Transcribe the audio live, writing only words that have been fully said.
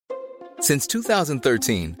Since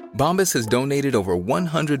 2013, Bombas has donated over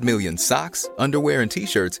 100 million socks, underwear, and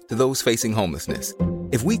T-shirts to those facing homelessness.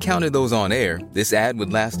 If we counted those on air, this ad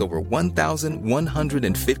would last over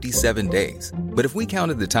 1,157 days. But if we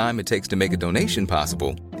counted the time it takes to make a donation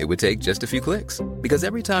possible, it would take just a few clicks. Because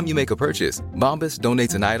every time you make a purchase, Bombas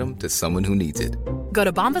donates an item to someone who needs it. Go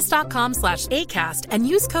to bombas.com/ACAST and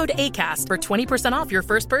use code ACAST for 20% off your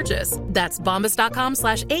first purchase. That's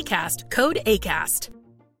bombas.com/ACAST, code ACAST.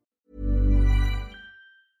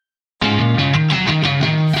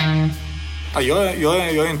 Jag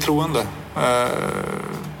är en troende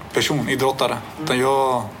person, idrottare.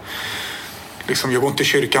 Jag går inte i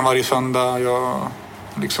kyrkan varje söndag. Jag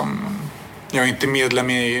är inte medlem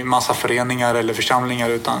i massa föreningar eller församlingar,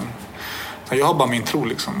 utan jag har bara min tro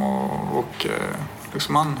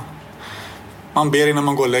man ber innan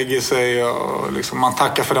man går och lägger sig, och man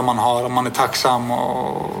tackar för det man har, och man är tacksam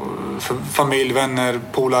och för familj, vänner,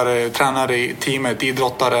 polare, tränare i teamet,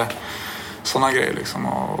 idrottare, sådana grejer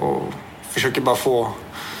och försöker bara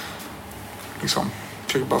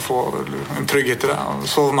få en trygghet i det, och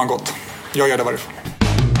sover man gott. Jag gör det varje fall.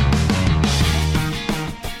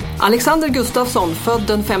 Alexander Gustafsson, född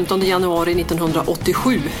den 15 januari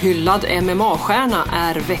 1987, hyllad MMA-stjärna,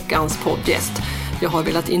 är veckans poddgäst. Jag har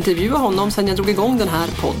velat intervjua honom sedan jag drog igång den här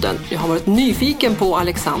podden. Jag har varit nyfiken på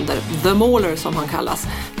Alexander, The Mauler som han kallas.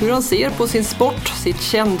 Hur han ser på sin sport, sitt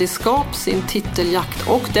kändisskap, sin titeljakt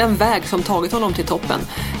och den väg som tagit honom till toppen.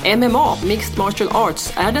 MMA, Mixed Martial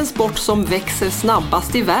Arts, är den sport som växer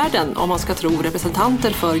snabbast i världen om man ska tro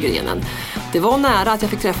representanter för grenen. Det var nära att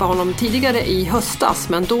jag fick träffa honom tidigare i höstas,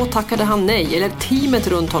 men då tackade han nej, eller teamet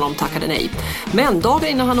runt honom tackade nej. Men dagen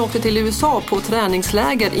innan han åkte till USA på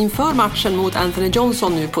träningsläger inför matchen mot Anthony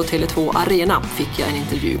Johnson nu på Tele2 Arena fick jag en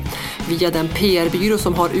intervju. Via den PR-byrå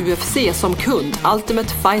som har UFC som kund, Ultimate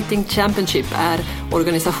Fighting Championship är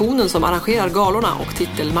organisationen som arrangerar galorna och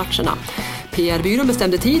titelmatcherna. PR-byrån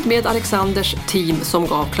bestämde tid med Alexanders team som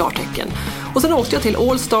gav klartecken. Och sen åkte jag till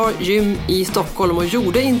All Star Gym i Stockholm och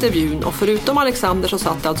gjorde intervjun. Och förutom Alexander så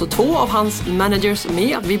satt alltså 2 av hans managers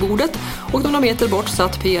med vid bordet. Och några meter bort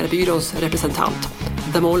satt PR-byråns representant.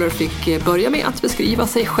 The Mauler fick börja med att beskriva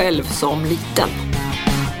sig själv som liten.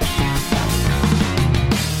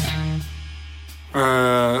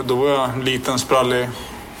 Då var jag en liten, sprallig,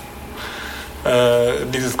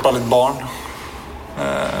 litet spralligt barn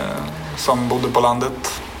som bodde på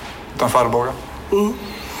landet utanför Arboga.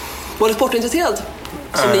 Var du sportintresserad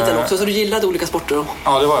som liten också? Så du gillade olika sporter då?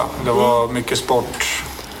 Ja, det var jag. Det var mycket sport,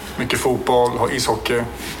 mycket fotboll, ishockey,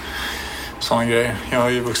 sådana grejer. Jag har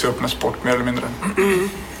ju vuxit upp med sport mer eller mindre.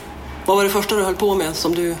 Vad var det första du höll på med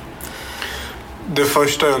som du... Det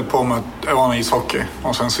första jag höll på med var med ishockey,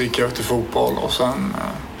 och sen så gick jag till fotboll, och sen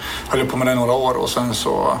höll jag på med det några år, och sen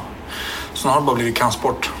så har det bara blivit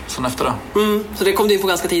kampsport sen efter det. Så det kom du in på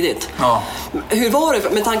ganska tidigt? Ja. Hur var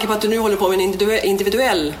det, med tanke på att du nu håller på med en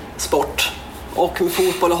individuell sport och med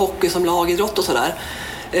fotboll och hockey som lagidrott och sådär,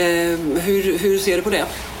 hur ser du på det?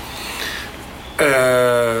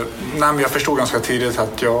 Nej, men jag förstod ganska tidigt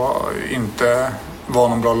att jag inte var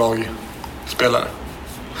någon bra lagspelare.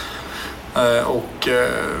 Och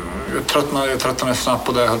jag tröttnade snabbt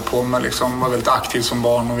på det jag höll på med. Var väldigt aktiv som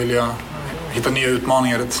barn och ville hitta nya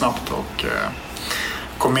utmaningar rätt snabbt. Och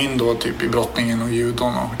kom in då typ i brottningen och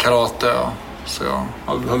judon och karate. Så jag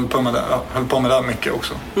höll på med det mycket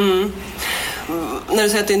också. När du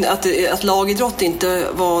säger att lagidrott inte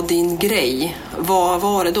var din grej, vad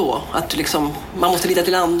var det då? Att du man måste lita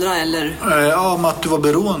till andra eller? Ja, men att du var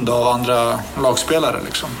beroende av andra lagspelare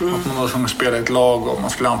Att man var tvungen att spela i ett lag och man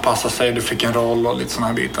skulle anpassa sig, du fick en roll och lite såna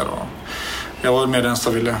här bitar. Och jag var med den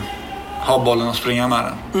som ville ha bollen och springa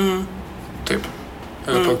med den. Typ.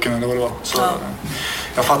 Eller pucken eller vad det var. Så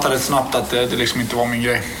jag fattade snabbt att det inte var min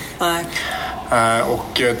grej. Nej.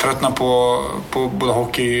 Och tröttnade på både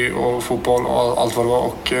hockey och fotboll och allt vad det var,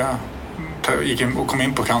 och gick in och kom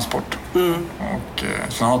in på kampsport. Och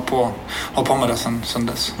sen har jag på med det sen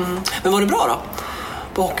dess. Men var du bra då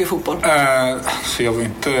på hockey och fotboll? Så jag var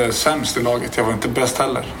inte sämst i laget, jag var inte bäst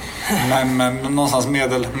heller. men någonstans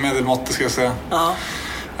medelmått ska jag säga.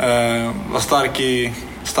 Var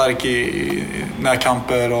stark i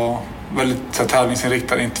närkamper och väldigt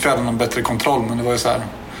tävlingsinriktad. Inte för att jag hade någon bättre kontroll, men det var ju så här.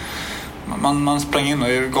 Man sprang in och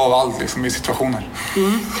gav allt i situationer.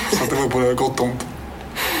 Så att det var både gott och ont.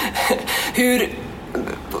 Hur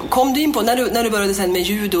kom du in på, när du började sen med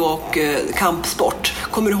judo och kampsport,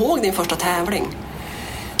 kommer du ihåg din första tävling?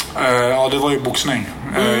 Ja, det var ju boxning.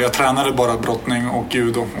 Jag tränade bara brottning och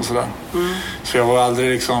judo och sådär. Så jag var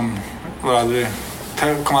aldrig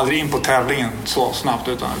kom aldrig in på tävlingen så snabbt,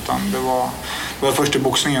 utan det var först i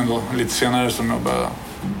boxningen då, lite senare, som jag började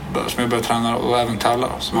jag började träna och även tävla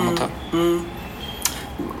som amatör.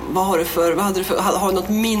 Har du något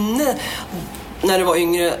minne när du var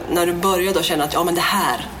yngre, när du började att känna att men det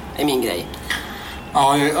här är min grej?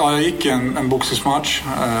 Ja, jag gick en boxningsmatch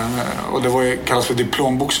och det kallas för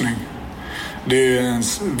diplomboxning. Det är ju en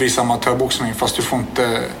viss amatörboxning fast du får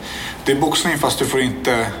inte... Det är boxning fast du får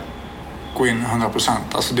inte gå in 100%.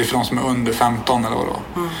 Alltså det är för de som är under 15 eller vad det var.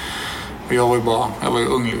 Och jag var ju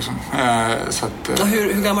ung liksom. Så att,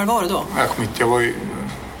 hur gammal var du då? Jag var ju...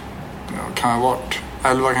 kan ha varit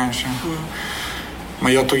 11 kanske.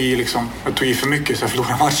 Men jag tog i för mycket så jag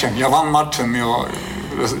förlorade matchen. Jag vann matchen men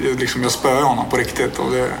jag spöade honom på riktigt och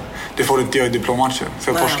det får du inte göra i diplommatcher. Så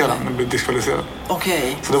jag torskade den och blev diskvalificerad.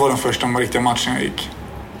 Okej. Så det var den första riktiga matchen jag gick.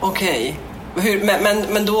 Okej. Men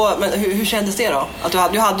hur kändes det då? Att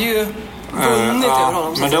du hade ju vunnit över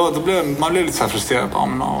honom. Men man blev lite så här frustrerad.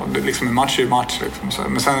 Det liksom en match är ju match. Liksom, så.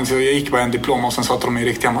 Men sen så jag gick bara en diplom och sen satte de i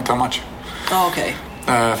riktiga amatörmatcher. Okej.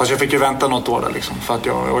 Fast jag fick ju vänta något år där liksom, för att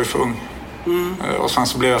jag var ju för ung. Och sen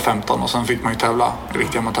så blev jag 15 och sen fick man ju tävla i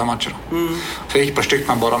riktiga amatörmatcher. Så jag gick på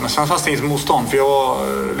stycken bara, men sen fanns det inget motstånd för jag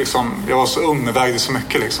var så ung och vägde så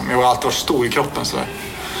mycket liksom. Jag var alltid varit stor i kroppen så där.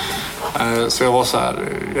 Så jag var så här,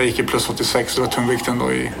 jag gick i plus 86, det var tungvikten då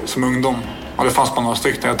som ungdom. Och det fanns bara några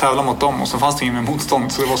stycken, jag tävlade mot dem och så fanns det ingen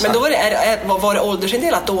motstånd. Så det var så. Men då var det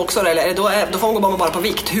åldersindelat då också eller då får man gå bara på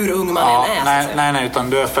vikt, hur ung man än är? Nej, utan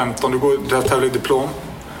du är 15, du tävlar i diplom.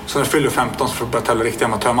 Så när du fyller 15 så får du börja tävla riktiga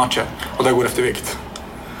amatörmatcher. Och där går det efter vikt.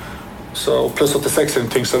 Så plus 86 är den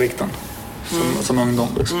tyngsta vikten som ungdom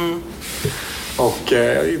liksom. Och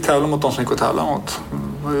jag tävlade mot de som gick och tävlade mot.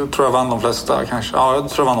 Jag tror jag vann de flesta kanske. Ja, jag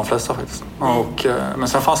tror jag vann de flesta faktiskt. Men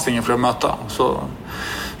sen fanns det ingen för att möta. Så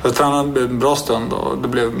jag tränade en bra stund och det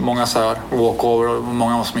blev många så här walkover och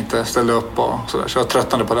många som inte ställde upp och sådär. Så jag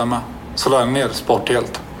tröttnade på det med. Så la jag ner sport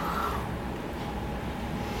helt.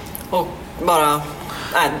 Och bara...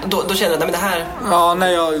 Nej, då kände jag att det här... Ja,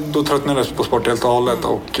 då tröttnade jag på sport helt och hållet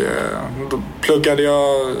och då pluggade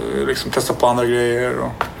jag, liksom testade på andra grejer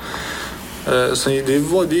och så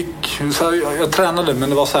det gick så här, jag tränade men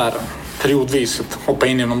det var så här periodvis, hoppa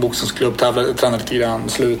in i någon boxningsklubb, tränade lite grann,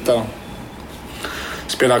 sluta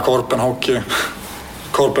spela korpen, hockey,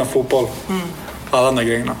 korpen, fotboll, alla andra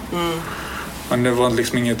grejerna. Men det var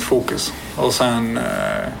liksom inget fokus. Och sen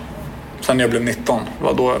när jag blev 19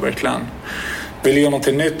 var då jag verkligen ville göra något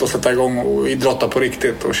nytt och sätta igång och idrotta på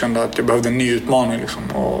riktigt och kände att jag behövde en ny utmaning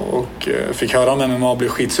liksom. Och fick höra om MMA, blev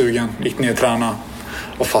skitsugen, gick ner och tränade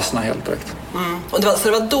och fastnade helt direkt. Och så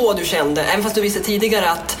det var då du kände, även fast du visste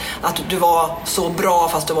tidigare att du var så bra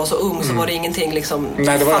fast du var så ung, så var det ingenting liksom...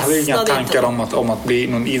 Nej, det var inga tankar om att bli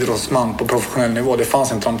någon idrottsman på professionell nivå. Det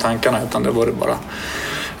fanns inte de tankarna, utan det var det bara...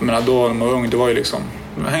 Jag menar, då när man var ung, det var ju liksom...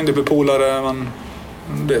 Jag hängde på polare,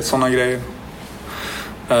 det är sådana grejer.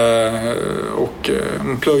 Och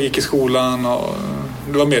plugg gick i skolan och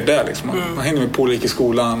det var mer där liksom. Man hängde med polare, gick i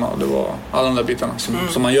skolan och det var alla de där bitarna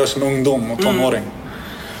som man gör som ungdom och tonåring.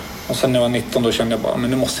 Och sen när jag var 19 då kände jag bara, men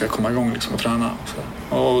nu måste jag komma igång liksom och träna.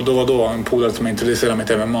 Och då var en polare som introducerade mig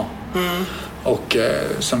till MMA. Och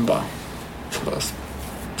sen bara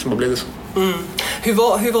blev det så. Hur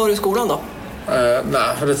var du i skolan då?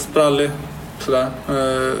 Rätt sprallig sådär.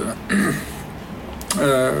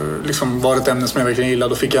 Liksom var ett ämne som jag verkligen gillade,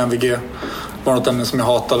 då fick jag MVG. Var något ämne som jag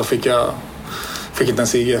hatade, då fick inte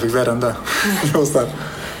ens IG, jag fick värre än det.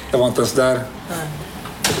 Jag var inte ens där.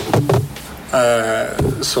 Det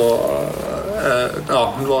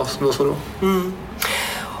var så då.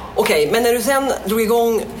 Okej, men när du sen drog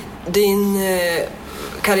igång din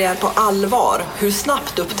karriär på allvar, hur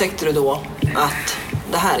snabbt upptäckte du då att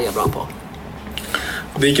det här är jag bra på?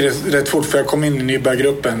 Det gick rätt fort för jag kom in i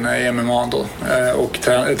nybörjargruppen i MMA då och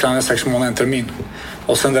tränade 6 månader en termin.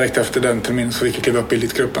 Och sen direkt efter den terminen så fick jag kliva upp i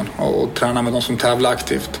elitgruppen och träna med de som tävlar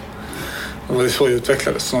aktivt. Det var så jag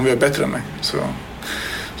utvecklades, så de var bättre än mig. Så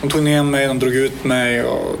de tog ner mig, de drog ut mig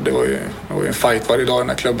och det var ju en fight varje dag i den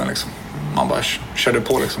här klubben liksom. Man bara körde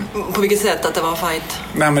på liksom. På vilket sätt att det var en fight?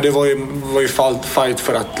 Nej, men det var ju fight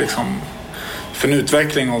för att liksom, för en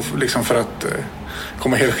utveckling och liksom för att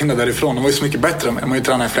komma helskinnad därifrån. De var ju så mycket bättre än mig. De har ju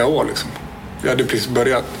tränat i flera år liksom. Jag hade precis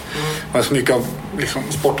börjat. Det var så mycket av liksom,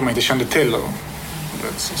 sporten man inte kände till. Och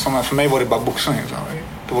för mig var det bara boxning.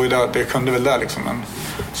 Det var ju det jag kunde väl där liksom. Men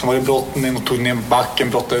så var det brottning och tog ner backen,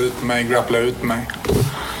 brottade ut mig, grapplade ut mig.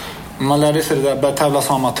 Man lärde sig det där, började tävla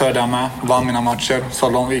som amatör där med, vann mina matcher. Så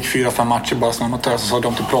de gick 4-5 matcher bara som amatör, så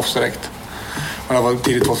de till proffs direkt. Och det var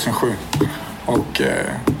tidigt 2007. Och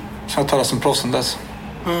så jag tävlade som proffs sen dess.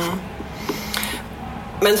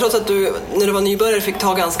 Men trots att du, när du var nybörjare, fick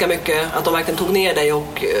ta ganska mycket, att de verkligen tog ner dig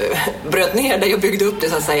och bröt ner dig och byggde upp det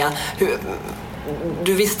så att säga.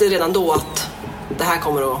 du visste redan då att det här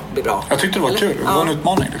kommer att bli bra? Jag tyckte det var kul. Det var en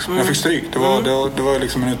utmaning. Liksom. Jag fick stryk. Det var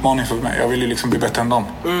liksom en utmaning för mig. Jag ville liksom bli bättre än dem.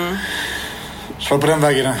 Så på den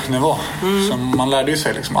vägen det var. Så man lärde ju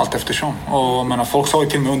sig liksom allt eftersom. Och menar, folk sa ju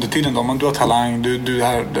till mig under tiden då, men du har talang,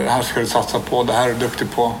 det här ska du satsa på, det här är du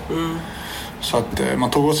duktig på. Så att man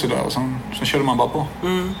tog åt sig där och sen körde man bara på.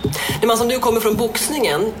 När man som du kommer från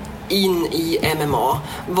boxningen in i MMA,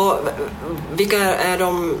 vilka är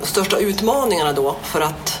de största utmaningarna då för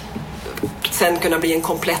att sen kunna bli en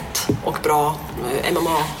komplett och bra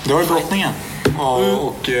MMA? Det var ju brottningen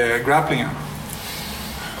och grapplingen.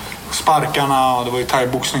 Sparkarna, och det var ju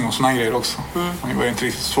thai-boxning och såna grejer också. Det var ju inte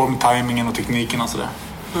riktigt svårt med timingen och tekniken och sådär.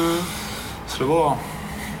 Så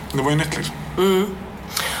det var ju nytt liksom.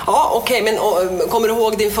 Ja, okej, men kommer du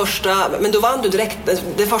ihåg din första, men då vann du direkt,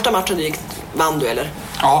 den första matchen du gick, vann du eller?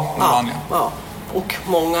 Ja, då vann jag. Ja. Och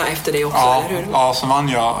många efter det också, eller hur? Ja, så vann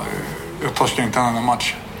jag torskade inte en enda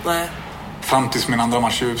match. Nej. Fram tills min andra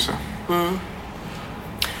match i UFC.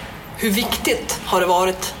 Hur viktigt har det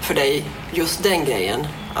varit för dig just den grejen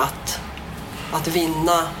att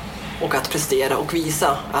vinna och att prestera och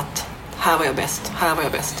visa att här var jag bäst,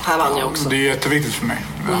 här vann jag också? Det är jätteviktigt för mig.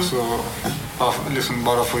 Alltså, liksom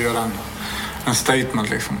bara få göra en statement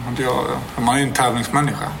liksom. Man är ju en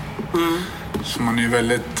tävlingsmänniska. Så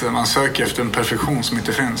man söker efter en perfektion som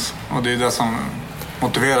inte finns. Och det är det som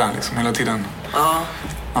motiverar en liksom, hela tiden.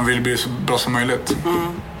 Man vill bli så bra som möjligt.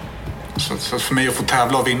 Så för mig att få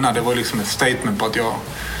tävla och vinna, det var liksom ett statement på att jag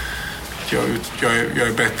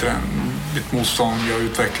är bättre än mitt motstånd, jag har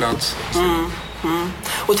utvecklats.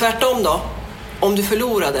 Och tvärtom då? Om du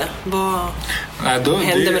förlorade, vad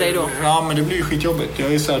hände med dig då? Ja, men det blir ju skitjobbigt.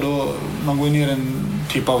 Jag är så här, då, man går ner i en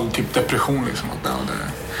typ av depression liksom.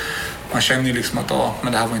 Man känner ju liksom att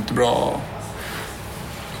men det här var inte bra.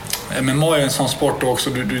 MMA är en sån sport också.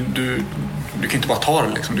 Du kan inte bara ta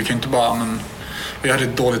det liksom. Du kan inte bara, vi hade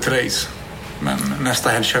ett dåligt race, men nästa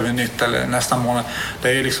helg kör vi nytt, eller nästa månad. Det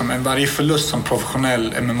är liksom varje förlust som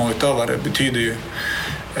professionell MMA-utövare betyder ju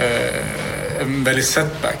en väldigt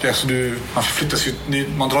setback. Alltså man förflyttas ju,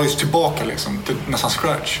 man drar ju tillbaka liksom, till nästan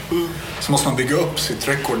scratch. Så måste man bygga upp sitt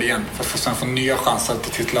rekord igen för att sen få nya chanser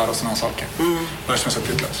till titlar och sådana saker. Världsmässiga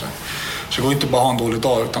titlar. Så det går inte bara ha en dålig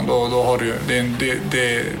dag, utan då har du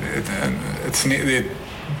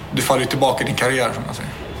du faller ju tillbaka i din karriär, som man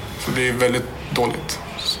säger. Så det är väldigt dåligt.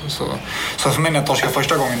 Så för mig när jag torskade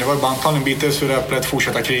första gången, det var bara antagligen bita sur äpplet,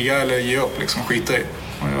 fortsätta kriga eller ge upp liksom, skita i.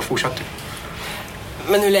 Och jag fortsatte.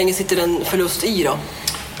 Men hur länge sitter en förlust i då?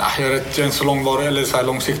 Jag är inte så långvarig eller så här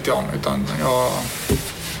långsiktig om, utan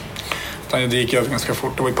det gick över ganska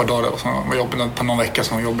fort. Det var ett par dagar och så var jag på någon vecka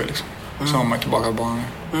som var jobbig liksom. Så var man tillbaka på banan.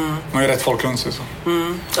 Man är rätt folk runt sig så.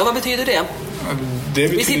 Ja, vad betyder det?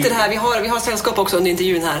 Vi sitter här, vi har sällskap också under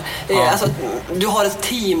intervjun här. Alltså, du har ett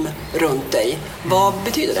team runt dig. Vad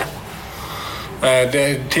betyder det?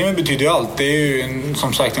 Teamet betyder ju allt. Det är ju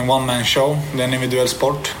som sagt en one-man show. Det är en individuell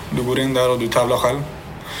sport. Du går in där och du tävlar själv.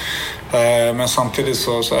 Men samtidigt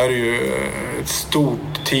så är det ju ett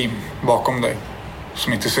stort team bakom dig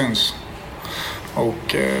som inte syns.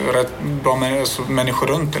 Och rätt bra människor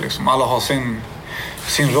runt dig liksom. Alla har sin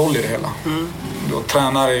roll i det hela. Du har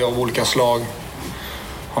tränare av olika slag,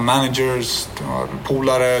 har managers, du har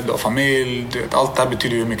polare, du har familj. Allt det här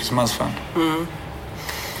betyder ju mycket som helst för en.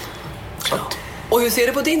 Och hur ser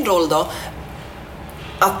du på din roll då?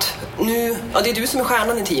 Att nu, det är du som är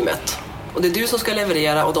stjärnan i teamet. Och det är du som ska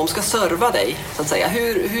leverera och de ska serva dig, så att säga.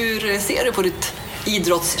 Hur ser du på ditt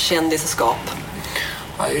idrottskändisskap?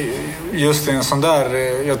 Just en sån där,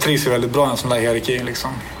 jag trivs ju väldigt bra i en sån där hierarki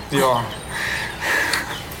liksom.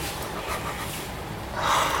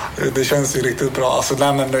 Det känns ju riktigt bra. Alltså,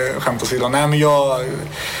 skämt åsido.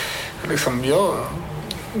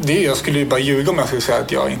 Jag skulle ju bara ljuga om jag skulle säga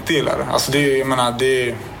att jag inte gillar det. Alltså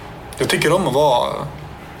jag tycker om att vara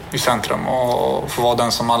i centrum och få vara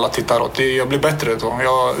den som alla tittar åt. Jag blir bättre då.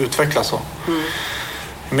 Jag utvecklas så.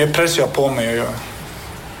 Mer press jag på mig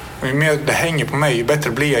och ju mer det hänger på mig, ju bättre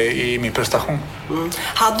blir jag i min prestation.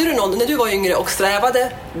 Hade du någon, när du var yngre och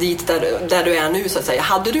strävade dit där du är nu så att säga,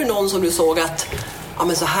 hade du någon som du såg att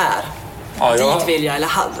men så här, dit vill jag, eller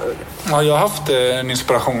hade du? Ja, jag har haft en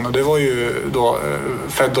inspiration, och det var ju då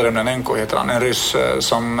Fedor Emelianenko heter han, en ryss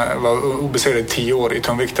som var obesegrad i 10 år i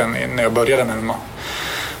tungvikten när jag började med MMA.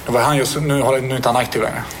 Det var han just, nu är inte han aktiv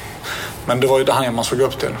längre. Men det var ju det han man såg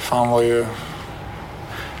upp till, för han var ju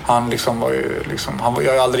jag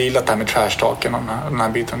har aldrig gillat det här med trash-talken och den här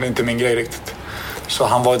biten. Det är inte min grej riktigt. Så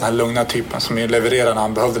han var den här lugna typen som levererade när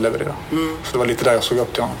han behövde leverera. Så det var lite där jag såg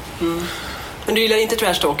upp till honom. Men du gillar inte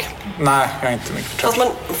trash-talk? Nej, jag är inte mycket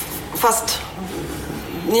trash. Fast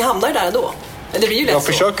ni hamnar ju där ändå. Det blir ju lätt jag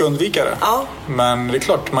försöker undvika det. Ja. Men det är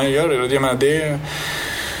klart, man gör det. Jag menar,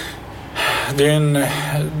 det är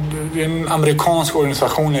en amerikansk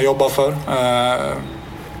organisation jag jobbar för.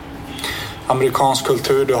 Amerikansk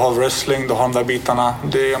kultur, du har wrestling, du har de där bitarna.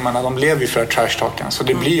 Jag menar, de lever ju för trash-talken. Så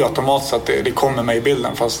det blir ju automatiskt att det kommer med i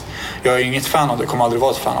bilden. Fast jag är inget fan av det, kommer aldrig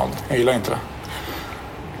vara ett fan av det. Jag gillar inte det.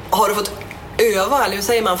 Har du fått öva, eller hur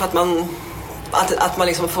säger man, för att man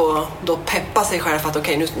liksom får då peppa sig själv för att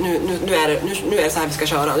okej, nu är det så här vi ska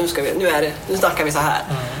köra, nu snackar vi så här.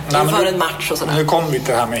 Inför en match och sådär. Nu kommer vi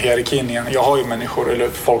till det här med hierarkin igen. Jag har ju människor, eller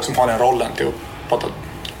folk som har den rollen till att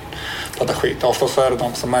prata skit. Ofta så är det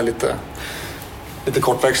de som är lite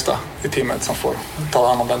kortväxta i teamet som får ta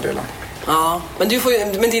hand om den delen. Ja, men det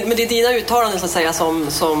är dina uttalanden så att säga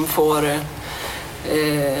som får...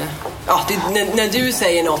 när du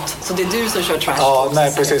säger något, så det är du som kör trash. Ja,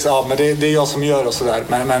 nej precis. Ja, men det är jag som gör och sådär.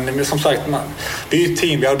 Men som sagt, vi är ju ett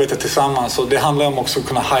team, vi arbetar tillsammans. Och det handlar om också att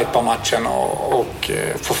kunna hypa matchen och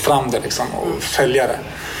få fram det liksom, och sälja det.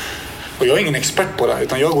 Och jag är ingen expert på det,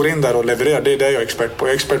 utan jag går in där och levererar. Det är det jag är expert på.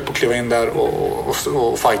 Jag är expert på att kliva in där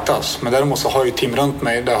och fightas. Men däremot så har jag ju team runt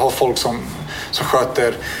mig. Där har folk som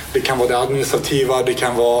sköter. Det kan vara det administrativa, det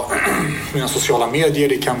kan vara mina sociala medier,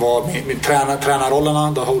 det kan vara min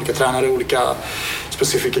tränarrollerna. Där har olika tränare, olika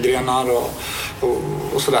specifika grenar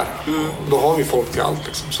och sådär. Då har vi folk till allt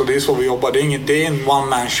liksom. Så det är så vi jobbar. Det är en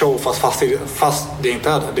one-man show fast det inte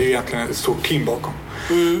är det. Det är egentligen ett stort team bakom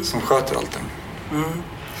som sköter allting.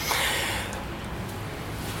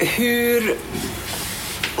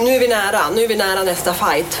 Nu är vi nära nästa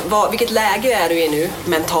fight. Vilket läge är du i nu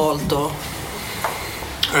mentalt och...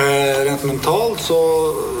 Rent mentalt så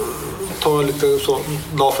tar jag lite så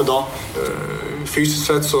dag för dag. Fysiskt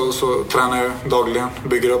sett så tränar jag dagligen,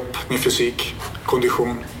 bygger upp min fysik,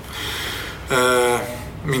 kondition.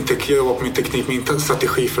 Jag jobbar på min teknik, min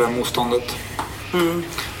strategi för det här motståndet.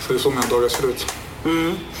 Så det är så mina dagar ser ut.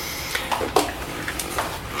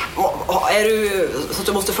 Är du så att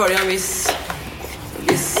du måste följa en viss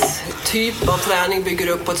typ av träning, bygger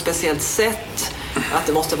upp på ett speciellt sätt, att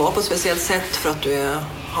det måste vara på ett speciellt sätt för att du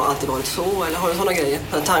har alltid varit så, eller har du sådana grejer?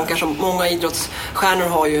 Tankar som många idrottsstjärnor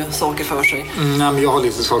har ju saker för sig. Nej, men jag har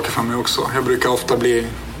lite saker för mig också. Jag brukar ofta bli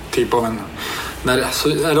typ av en...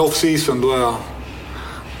 Är det off-season då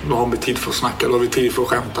har vi tid för att snacka, då har vi tid för att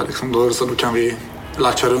skämta liksom. Då kan vi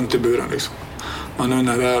latcha runt i buren liksom. Men nu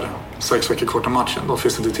när det är 6 veckor kvar till matchen, då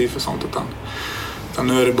finns det inte tid för sånt, utan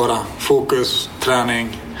nu är det bara fokus,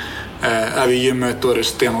 träning. Är vi i gymmet, då är det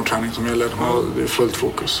stenhård träning som gäller. Och det är fullt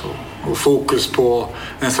fokus. Och fokus på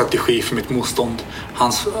en strategi för mitt motstånd.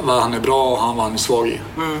 Vad han är bra och vad han är svag i.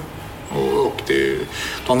 Och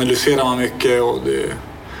då analyserar man mycket och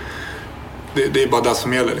det är bara det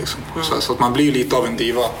som gäller liksom. Så att man blir lite av en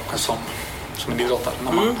diva som en idrottare.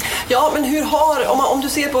 Ja, men om du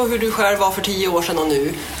ser på hur du själv var för 10 år sedan och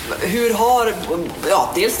nu, hur har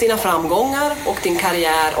dels dina framgångar och din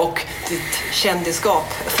karriär och ditt kändisskap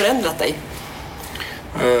förändrat dig?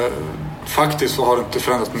 Faktiskt så har det inte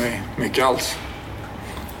förändrat mig mycket alls.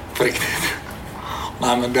 För riktigt.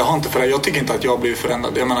 Nej, men det har inte förändrat. Jag tycker inte att jag har blivit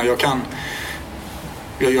förändrad. Jag menar, jag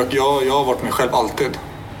har varit mig själv alltid.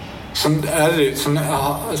 Sen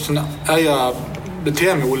är jag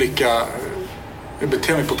beter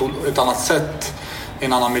mig på ett annat sätt i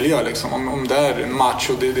en annan miljö liksom. Om det är en match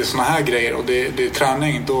och det är såna här grejer och det är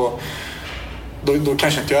träning, då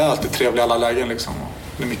kanske inte jag är alltid trevlig i alla lägen liksom.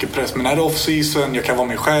 Det är mycket press, men är det off-season, jag kan vara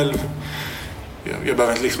mig själv, jag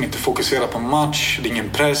behöver liksom inte fokusera på match, det är ingen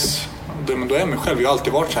press, men då är jag mig själv. Jag har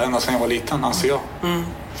alltid varit så här ända sedan jag var liten, anser jag.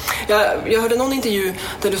 Jag hörde någon intervju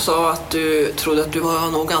där du sa att du trodde att du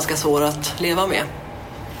var nog ganska svår att leva med.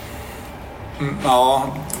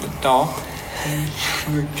 Ja.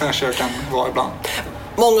 Kanske jag kan vara ibland.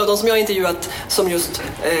 Många av de som jag har intervjuat som just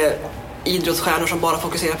idrottsstjärnor som bara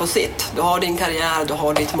fokuserar på sitt. Du har din karriär, du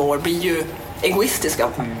har ditt mål, blir ju egoistiska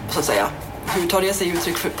så att säga. Hur tar det sig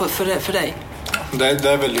uttryck för dig? Det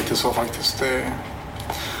är väl lite så faktiskt.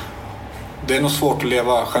 Det är nog svårt att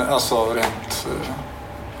leva rent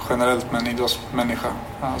generellt med en idrottsmänniska.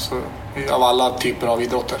 Alltså, av alla typer av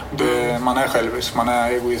idrotter. Man är självisk, man är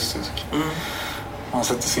egoistisk. Man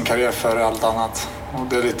sätter sin karriär före allt annat. Och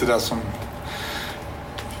det är lite det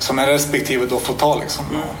som är respektive då får ta liksom.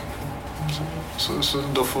 Så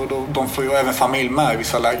de får ju även familj med i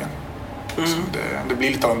vissa lägen. Så det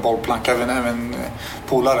blir lite av en bollplank, även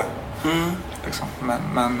polare. Liksom.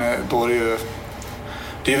 Men då är det ju...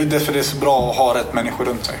 Det är därför det är så bra att ha rätt människor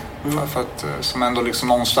runt sig. För att som ändå liksom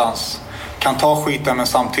någonstans kan ta skiten men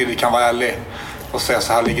samtidigt kan vara ärlig och säga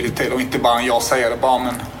så här ligger det till. Och inte bara jag säger det, bara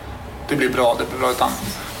men det blir bra utan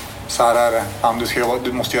så här är det.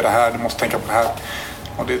 Du måste göra det här, du måste tänka på det här.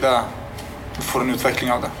 Och det är där du får en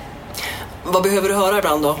utveckling av det. Vad behöver du höra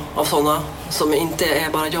ibland då av sådana som inte är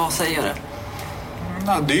bara jag säger det?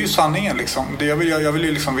 Nej, det är ju sanningen liksom. Jag vill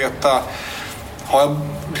ju liksom veta, har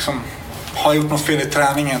jag gjort något fel i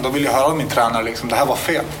träningen, då vill jag höra av min tränare liksom, det här var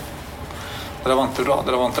fel. Det där var inte bra,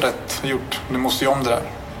 det där var inte rätt gjort. Du måste ju om det där.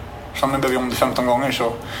 Så om jag behöver om det 15 gånger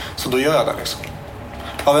så då gör jag det liksom.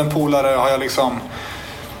 Av en polare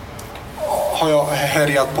har jag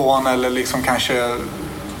härjat på honom eller liksom kanske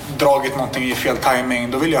dragit någonting i fel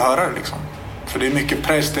timing, då vill jag höra det liksom. För det är mycket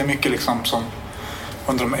press, det är mycket liksom som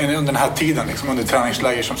under den här tiden liksom, under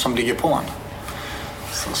träningsläger som ligger på en.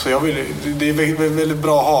 Så det är väldigt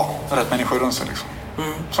bra att ha rätt människor runt sig liksom.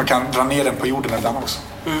 Som kan dra ner den på jorden ibland också.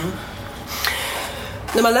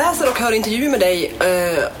 När man läser och hör intervjuer med dig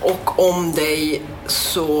och om dig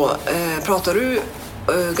så pratar du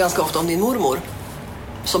ganska ofta om din mormor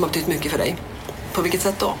som har betytt mycket för dig. På vilket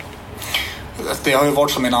sätt då? Det har ju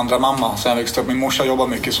varit som min andra mamma sen jag växte upp. Min morsa jobbade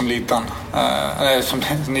mycket som liten.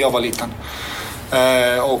 När jag var liten.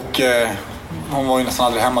 Hon var ju nästan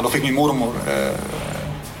aldrig hemma. Då fick min mormor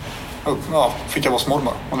fick jag vara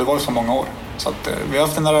mormor. Och det var ju så många år. Så att, vi har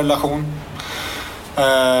haft en relation.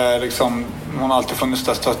 Hon har alltid funnits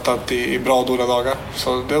där, stöttat i bra och dåliga dagar.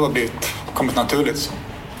 Så det har kommit naturligt. Så.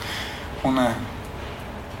 Hon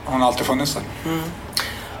har alltid funnits där.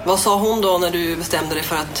 Vad sa hon då när du bestämde dig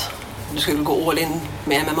för att du skulle gå all in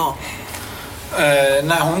med MMA?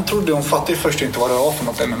 Hon fattade ju först inte vad det var för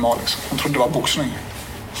något MMA liksom. Hon trodde det var boxning.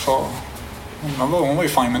 Så hon var ju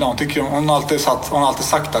fine med det. Hon har alltid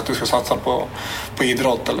sagt att du ska satsa på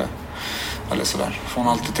idrott eller sådär. För hon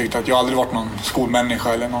har alltid tyckt att jag aldrig varit någon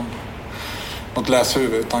skolmänniska eller något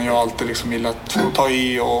läshuvud, utan jag har alltid liksom gillat att ta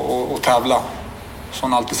i och tävla. Så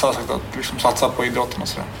hon har alltid sagt att liksom satsa på idrotten och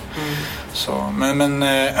sådär. Så, men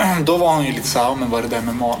då var hon ju lite såhär, men vad är det där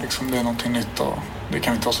med MMA liksom? Det är någonting nytt och det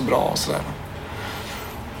kan inte vara så bra och sådär.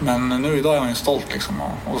 Men nu idag är hon ju stolt liksom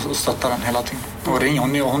och stöttar den hela tiden.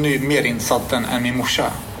 Hon är ju mer insatt än min morsa.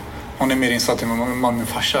 Hon är mer insatt än min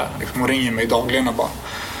farsa. Liksom, hon ringer mig dagligen och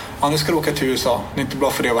bara, nu ska du åka till USA. Det är inte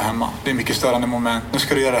bra för dig att vara hemma. Det är mycket störande moment. Nu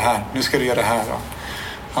ska du göra det här. Nu ska du göra det här.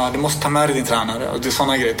 Du måste ta med dig din tränare. Och det är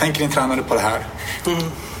sådana grejer. Tänker din tränare på det här?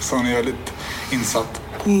 Så hon är väldigt insatt.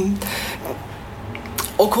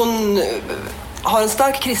 Och hon har en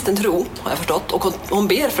stark kristen tro, har jag förstått. Och hon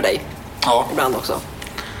ber för dig ibland också.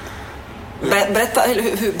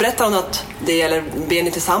 Berättar hon att det, eller ber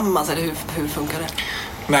ni tillsammans, eller hur funkar det?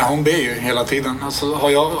 Nej, hon ber ju hela tiden. Alltså, har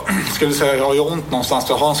jag ont någonstans,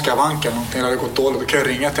 jag har en skavank eller någonting, eller det har gått dåligt, då kan jag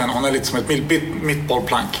ringa till henne. Hon är lite som ett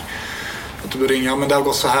mittbollplank. Att du ringer, men det har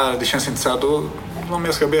gått så här, det känns inte så här, då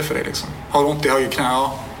jag ska be för dig liksom. Har ont i höger knä,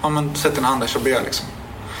 men sätt en hand där så ber jag liksom.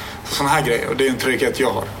 Så sådana här grejer, och det är en trygghet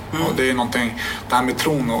jag har. Och det är någonting, det här med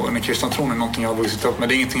tron och den kristna tron är någonting jag har vuxit upp med.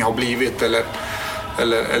 Det är ingenting jag har blivit eller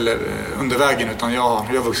under vägen, utan jag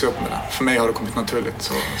har vuxit upp med det. För mig har det kommit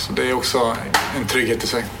naturligt, så det är också en trygghet i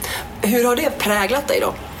sig. Hur har det präglat dig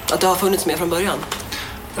då? Att det har funnits med från början?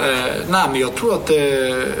 Nej, men jag tror att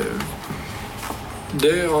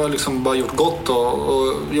det har liksom bara gjort gott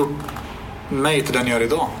och gjort mig till den jag gör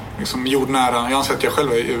idag. Liksom jordnära. Jag anser att jag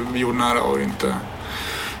själv är jordnära och inte...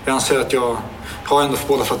 Jag anser att jag har ändå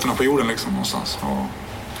båda fötterna på jorden liksom någonstans.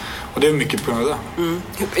 Och det är mycket på grund av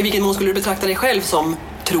det. I vilken mån skulle du betrakta dig själv som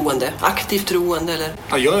troende? Aktivt troende eller?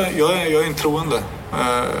 Ja, jag är en troende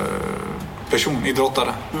person,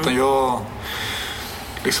 idrottare. Utan jag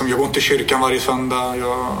går inte i kyrkan varje söndag.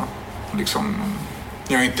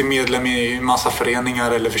 Jag är inte medlem i massa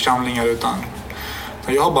föreningar eller församlingar, utan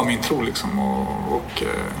jag har bara min tro liksom. Och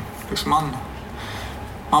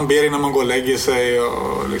man ber innan man går och lägger sig,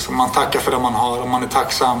 och liksom, man tackar för det man har och man är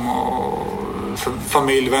tacksam och för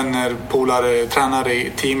familj, vänner, polare, tränare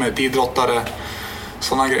i teamet, idrottare,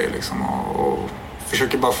 sådana grejer liksom, och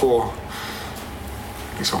försöker bara få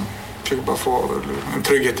en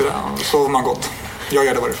trygghet i det, och sover man gott. Jag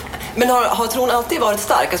gör det varje fall. Men har tron alltid varit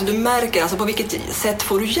stark? Alltså du märker, alltså på vilket sätt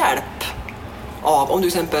får du hjälp av, om du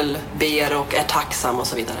till exempel ber och är tacksam och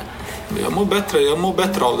så vidare? Jag mår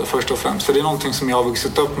bättre av det först och främst, för det är någonting som jag har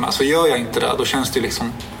vuxit upp med. Så gör jag inte det, då känns det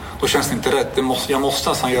inte rätt. Jag måste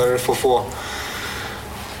nästan göra det för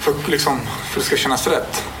det ska kännas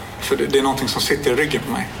rätt. För det är någonting som sitter i ryggen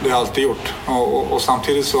på mig. Det har jag alltid gjort. Och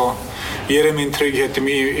samtidigt så ger det min trygghet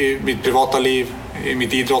i mitt privata liv, i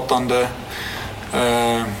mitt idrottande.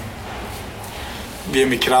 Det ger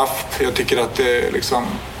mig kraft. Jag tycker att det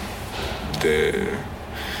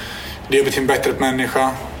gör mig till en bättre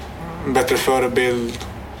människa, en bättre förebild,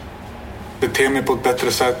 beter mig på ett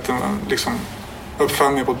bättre sätt, uppför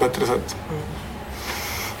mig på ett bättre sätt.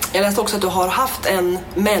 Jag läste också att du har haft en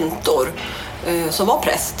mentor som var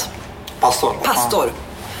präst. Pastor.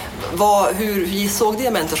 Ja. Hur såg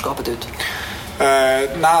det mentorskapet ut?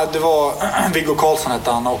 Nej, det var Viggo Karlsson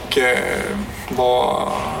hette han och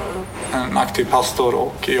var en aktiv pastor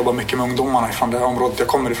och jobbade mycket med ungdomarna från det här området jag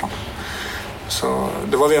kommer ifrån. Så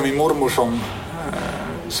det var via min mormor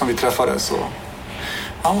som vi träffades. Och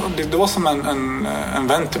det var som en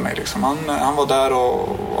vän till mig. Liksom. Han var där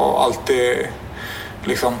och alltid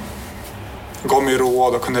liksom, gav mig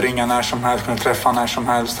råd och kunde ringa när som helst, kunde träffa när som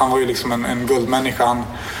helst. Han var ju liksom en guldmänniska.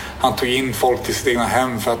 Han tog in folk till sitt egna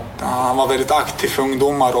hem för att han var väldigt aktiv för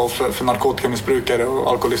ungdomar och för narkotikamissbrukare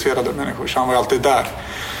och alkoholiserade människor. Så han var ju alltid där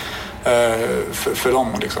för dem.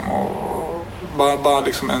 Liksom. Och bara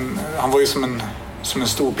liksom han var ju som en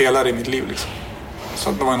stor pelare i mitt liv. Liksom.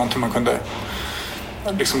 Så det var ju någonting man kunde...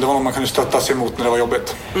 Liksom, det var något man kunde stötta sig emot när det var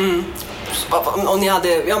jobbigt. Mm. Och ni hade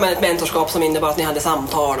ett mentorskap som innebar att ni hade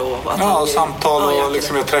samtal? Samtal och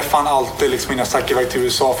liksom, jag träffade han alltid liksom, innan jag stack iväg till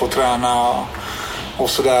USA för att träna och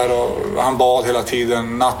sådär. Och han bad hela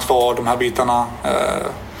tiden, nattvard, de här bitarna.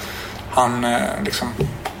 Han liksom...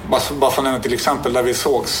 Bara för att till exempel där vi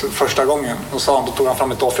sågs första gången och då tog han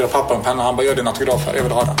fram ett A4-papper och en penna. Han bara, gör din autograf här, jag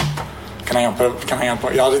vill ha den. Kan hänga på.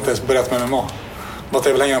 Jag hade inte ens börjat med MMA. Bara att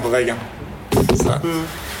jag vill hänga den på väggen.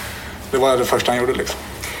 Det var det första han gjorde liksom.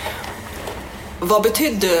 Vad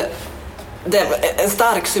betydde det? En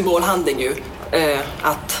stark symbolhandling ju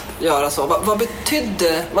att göra så. Vad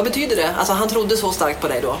betyder det? Alltså han trodde så starkt på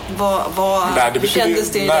dig då. Hur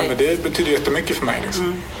kändes det i dig? Nej, men det betyder jättemycket för mig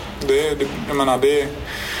liksom.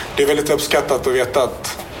 Det är väldigt uppskattat att veta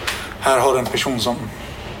att här har du en person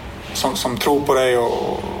som tror på dig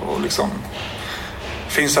och liksom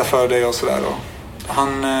finns här för dig och sådär.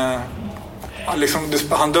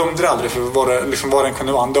 Han dömde aldrig för vad den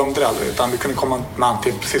kunde vara. Han dömde aldrig, utan du kunde komma med han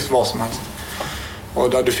till precis vad som helst. Och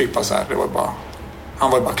där du fick bara så här,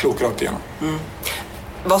 han var bara klok rakt igenom. Mm.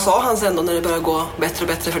 Vad sa han sen då när det började gå bättre och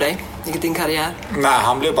bättre för dig i din karriär? Nej,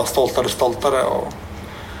 han blev bara stoltare och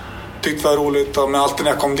tyckte det var roligt. Men alltid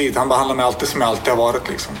när jag kom dit, han behandlade mig alltid som jag alltid har varit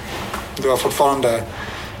liksom. Det var fortfarande,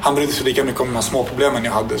 han brydde sig lika mycket om de här små problemen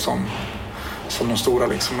jag hade som de stora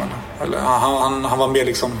liksom. Eller, han var mer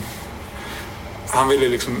liksom, han ville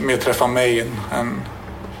liksom mer träffa mig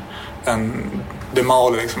än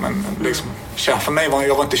Demal liksom, liksom. För mig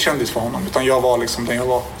jag var inte kändis för honom, utan jag var liksom den jag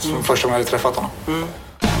var som första gången jag hade träffat honom. Mm.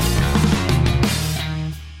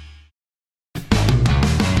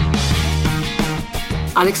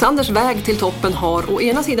 Alexanders väg till toppen har å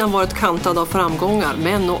ena sidan varit kantad av framgångar,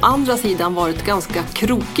 men å andra sidan varit ganska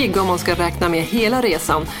krokig om man ska räkna med hela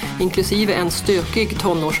resan, inklusive en stökig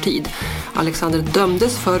tonårstid. Alexander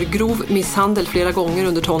dömdes för grov misshandel flera gånger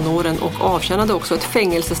under tonåren och avtjänade också ett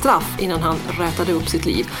fängelsestraff innan han rätade upp sitt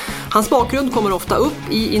liv. Hans bakgrund kommer ofta upp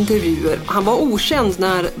i intervjuer. Han var okänd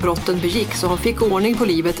när brotten begicks och han fick ordning på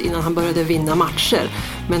livet innan han började vinna matcher.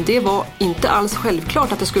 Men det var inte alls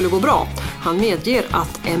självklart att det skulle gå bra. Han medger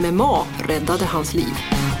att MMA räddade hans liv.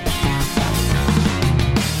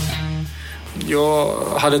 Jag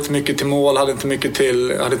hade inte mycket till mål, hade inte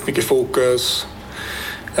mycket fokus.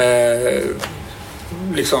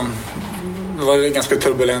 Liksom, det var en ganska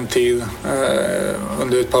turbulent tid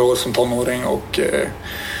under ett par år som tonåring och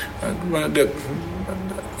det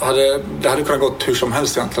hade kunnat gått hur som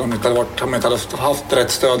helst egentligen om jag inte hade haft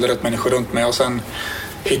rätt stöd, rätt människor runt mig och sen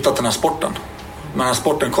hittat den här sporten. Men den här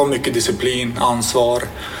sporten kom mycket disciplin, ansvar,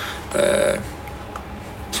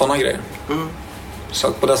 sådana grejer. Mm. Så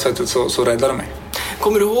att på det sättet så räddade det mig.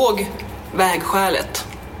 Kommer du ihåg vägskälet?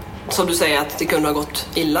 Som du säger att det kunde ha gått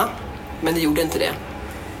illa, men det gjorde inte det.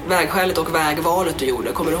 Vägskälet och vägvalet du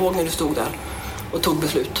gjorde, kommer du ihåg när du stod där och tog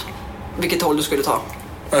beslut? Vilket håll du skulle ta?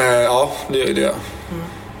 Ja, det gör jag. Mm.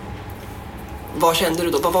 Vad kände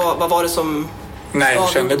du då? Vad var det som... Nej, jag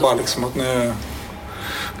kände bara liksom att nu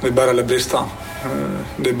bär eller brista.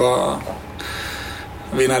 Det är bara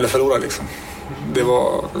vinna eller förlora liksom. Det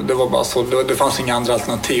var bara så. Det fanns inga andra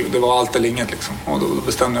alternativ. Det var allt eller inget liksom. Och då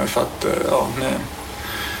bestämde jag för att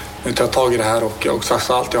nu tar jag tag i det här och jag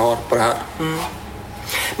satsar allt jag har på det här. Mm.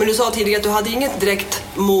 Men du sa tidigare att du hade inget direkt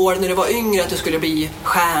mål när du var yngre att du skulle bli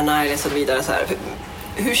stjärna eller så vidare. Så här.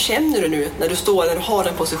 Hur känner du nu när du har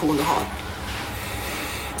den position du har?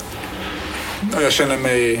 Jag känner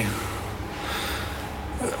mig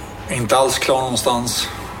inte alls klar någonstans.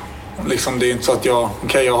 Liksom, det är inte så att jag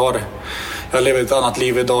lever ett annat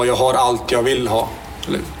liv idag. Jag har allt jag vill ha.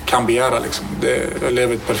 Eller kan begära liksom. Jag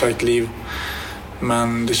lever ett perfekt liv.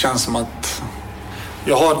 Men det känns som att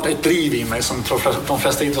jag har ett driv i mig som de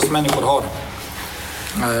flesta idrottsmänniskor har.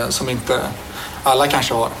 Som inte alla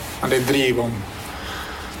kanske har. Men det är driv om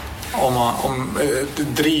om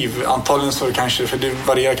driv, antagligen så kanske, för det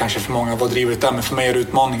varierar kanske för många vad drivet är, men för mig är det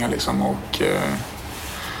utmaningar liksom, och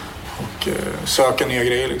söka nya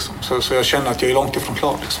grejer liksom. Så jag känner att jag är långt ifrån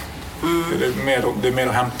klar liksom. Det är mer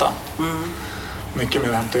att hämta. Mycket mer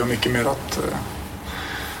att hämta och mycket mer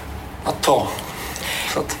att ta.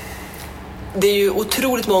 Så att. Det är ju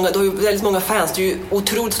otroligt många, du har ju väldigt många fans, du är ju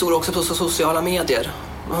otroligt stor också på sociala medier.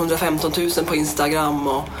 115 000 på Instagram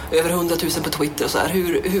och över 100 000 på Twitter och så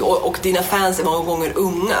här. Och dina fans är många gånger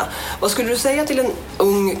unga. Vad skulle du säga till en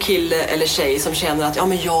ung kille eller tjej som känner att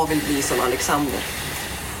men jag vill bli som Alexander?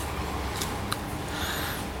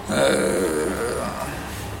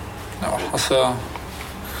 Alltså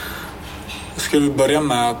jag skulle börja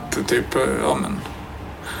med att typ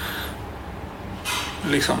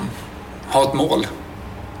liksom ha ett mål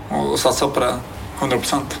och satsa på det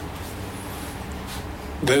 100%.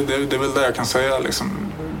 Det är väl det jag kan säga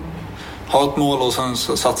liksom. Ha ett mål och sen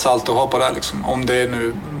satsa allt och ha på det liksom. Om det är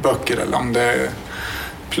nu böcker eller om det är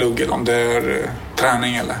plugg eller om det är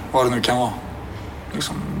träning eller vad det nu kan vara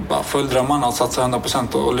liksom, bara följ drömmarna och satsa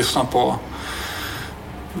 100% och lyssna på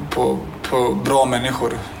bra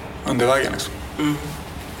människor under vägen liksom.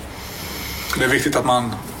 Det är viktigt att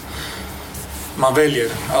man väljer,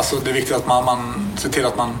 alltså det är viktigt att man ser till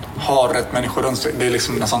att man har rätt människor runt sig. Det är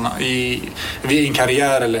liksom nästan i en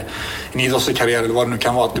karriär eller en idrottslig karriär eller vad det nu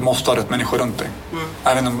kan vara, att du måste ha rätt människor runt dig.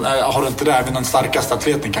 Har du inte det, även den starkaste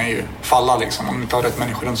atleten kan ju falla liksom, om du inte har rätt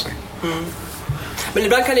människor runt sig. Men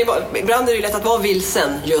ibland är det lätt att vara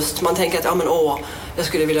vilsen just. Man tänker att jag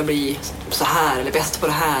skulle vilja bli så här eller bäst på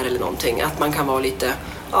det här eller någonting. Att man kan vara lite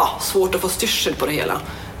svårt att få styrsel på det hela.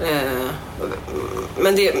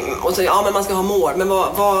 Men men man ska ha mål. Men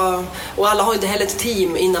och alla har inte heller ett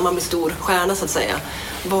team innan man blir stor stjärna så att säga.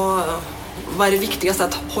 Vad är det viktigaste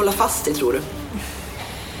att hålla fast i, tror du?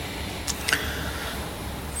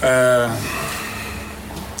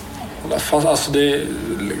 Alltså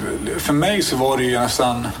för mig så var det ju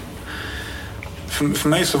nästan för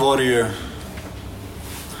mig så var det ju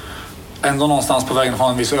ändå någonstans på vägen att ha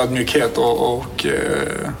en viss ödmjukhet och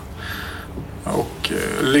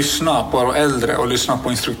lyssna på de äldre och lyssna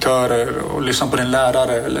på instruktörer och lyssna på din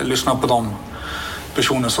lärare eller lyssna på de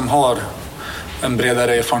personer som har en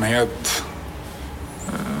bredare erfarenhet,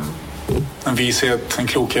 en vishet, en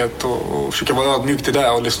klokhet och försöka vara ödmjuk till det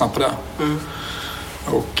och lyssna på det.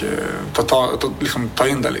 Och ta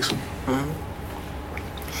in det liksom.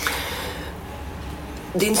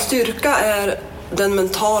 Din styrka är den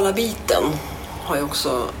mentala biten, har jag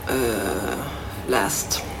också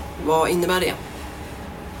läst. Vad innebär det?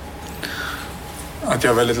 Att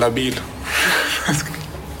jag är väldigt labil.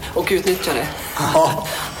 Och utnyttjar det? Ja.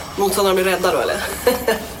 Motståndarna blir rädda då, eller?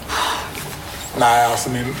 Nej, alltså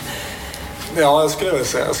jag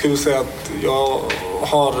skulle säga att jag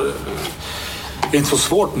har inte så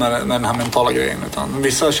svårt med den här mentala grejen, utan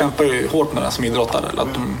vissa kämpar ju hårt med det som idrottare. Att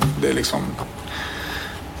det är liksom,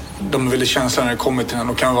 de är väldigt känsliga när det kommer till den.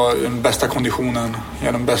 De kan vara den bästa konditionen,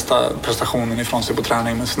 göra den bästa prestationen ifrån sig på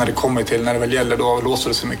träning, men när det kommer till, när det väl gäller, då låser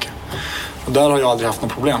det sig mycket. Och där har jag aldrig haft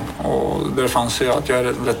något problem, och där fanns jag att jag är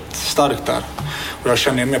rätt stark där. Och jag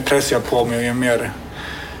känner ju mer press jag på mig, och ju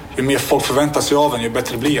mer folk förväntar sig av en, ju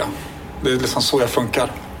bättre blir jag. Det är liksom så jag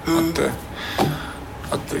funkar.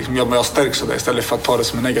 Att liksom jag stärks av det istället för att ta det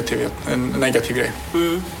som en negativ grej.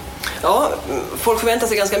 Ja, folk förväntar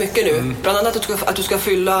sig ganska mycket nu. Bland annat att du ska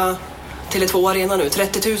fylla Tele2 Arena nu.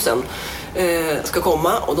 30 000 ska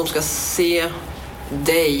komma, och de ska se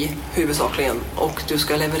dig huvudsakligen, och du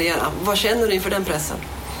ska leverera. Vad känner du inför den pressen?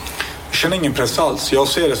 Jag känner ingen press alls. Jag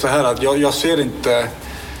ser det så här att jag ser inte...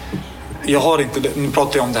 Jag har inte... Nu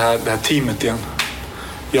pratar jag om det här teamet igen.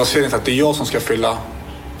 Jag ser inte att det är jag som ska fylla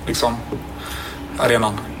liksom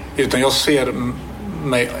arenan, utan jag ser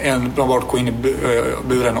mig enbart gå in i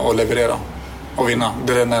buren och leverera och vinna.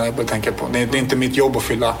 Det är det jag börjar tänka på. Det är inte mitt jobb att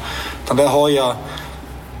fylla, utan där har jag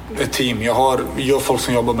ett team. Jag har folk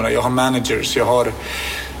som jobbar med det. Jag har managers, jag har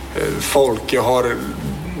folk, jag har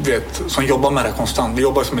som jobbar med det konstant. Vi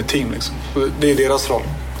jobbar som ett team liksom. Det är deras roll.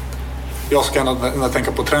 Jag ska ändå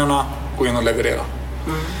tänka på att träna, gå in och leverera.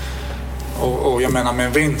 Och jag menar, med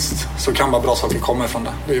en vinst så kan bara bra saker komma ifrån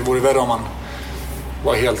det. Det vore värre om man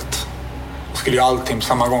var helt... skulle göra allting på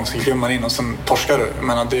samma gång, så kliver man in och sen torskar du. Jag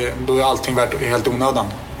menar, då är allting helt onödan.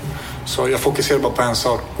 Så jag fokuserar bara på en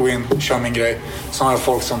sak, gå in, kör min grej. Så har jag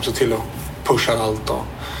folk som ser till att pusha allt och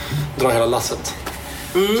dra hela lasset.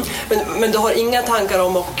 Men du har inga tankar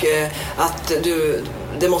om att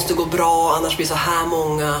det måste gå bra, annars blir så här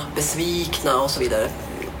många besvikna och så vidare?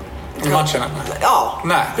 I matchen? Ja,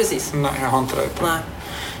 nej, precis. Nej, jag har inte det. Nej.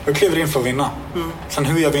 Jag kliver in för att vinna. Sen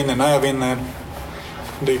hur jag vinner, när jag vinner,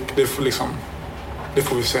 det får liksom, det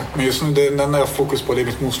får vi se. Men just nu, det enda jag har fokus på, det är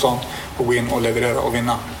mitt motstånd. Och gå in och leverera och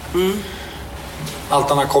vinna.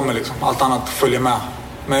 Allt annat kommer liksom. Allt annat följer med.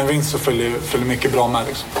 Med en vinst så följer mycket bra med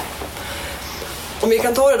liksom. Om vi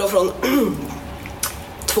kan ta det då från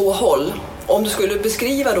 2 håll. Om du skulle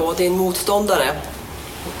beskriva då din motståndare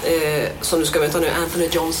som du ska möta nu, Anthony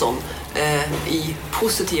Johnson, i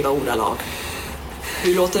positiva ordalag.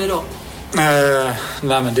 Hur låter det då? Nej,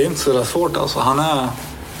 men det är inte så svårt alltså. Han är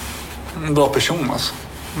en bra person alltså.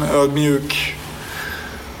 Ödmjuk,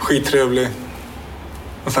 skittrevlig,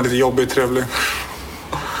 nästan lite jobbig, trevlig.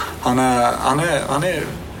 Han är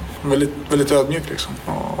väldigt, väldigt ödmjuk liksom.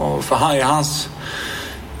 Och för han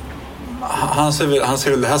ser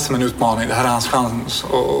väl det här som en utmaning. Det här är hans chans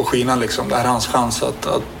att skina liksom. Det här är hans chans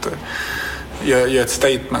att göra ett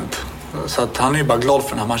statement. Så att han är bara glad för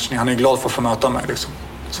den här matchen. Han är glad för att få möta mig liksom.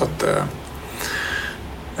 Så att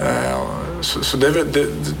så det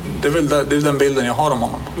är väl den bilden jag har om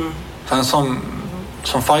honom. Sen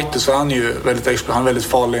som fighter så är han ju väldigt explosiv. Han är väldigt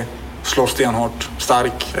farlig, slår stenhårt,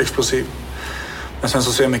 stark, explosiv. Men sen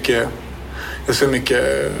så ser jag ser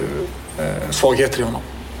mycket svagheter i honom.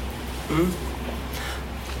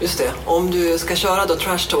 Just det. Om du ska köra då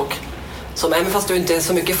trash talk, som även fast du inte är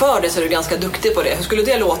så mycket för det så är du ganska duktig på det. Hur skulle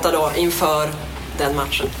det låta då inför den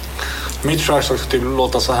matchen? Mitt trash talk skulle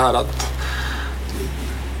låta så här att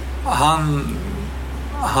han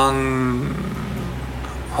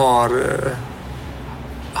har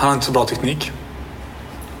inte så bra teknik.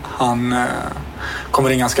 Han kommer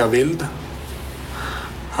in ganska vild.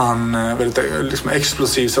 Han är väldigt liksom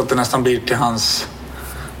explosiv så att det nästan blir till hans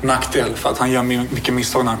nackdel för att han gör mycket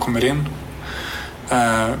misstag när han kommer in.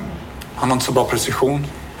 Han har inte så bra precision.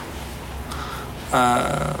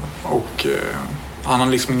 Och han har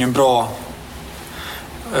liksom ingen bra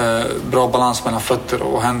balans mellan fötter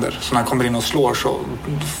och händer. Så när han kommer in och slår så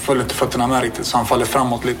följer inte fötterna med riktigt, så han faller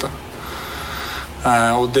framåt lite.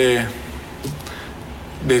 Och det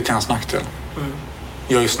är till hans nackdel.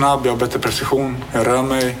 Jag är snabb, jag har bättre precision, jag rör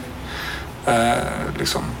mig.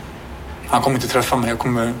 Liksom. Han kommer inte träffa mig, jag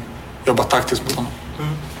kommer jobba taktiskt mot honom.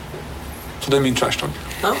 Så det är min trash talk.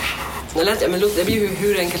 Ja, det blir ju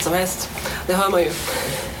hur enkelt som helst. Det hör man ju.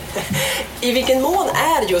 I vilken mån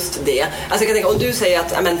är just det? Alltså jag kan tänka, om du säger att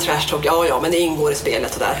trash talk, ja, men det ingår i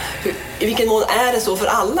spelet och där. I vilken mån är det så för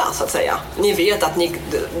alla, så att säga? Ni vet att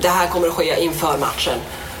det här kommer att ske inför matchen.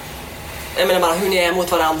 Jag menar bara hur ni är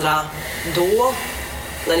mot varandra då,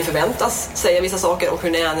 när ni förväntas säga vissa saker, och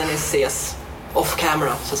hur ni är när ni ses off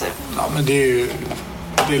camera, så att säga. Ja, men det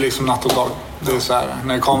är liksom natt och dag. Det är så här,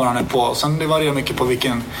 när kameran är på. Sen det varierar mycket på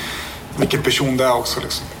vilken person det är också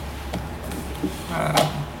liksom.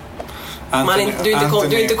 Du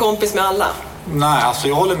är inte kompis med alla? Nej, alltså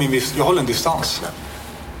jag håller en distans.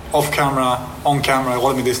 Off camera, on camera, jag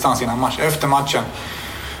håller min distans innan match. Efter matchen,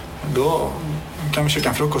 då kan vi köka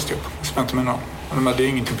en frukost typ. Det spelar inte med någon. Men det är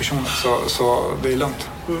ingenting personligt, så det är lugnt.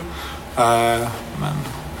 Men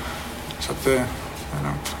så att det är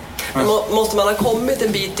lugnt. Men måste man ha kommit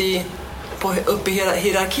en bit upp i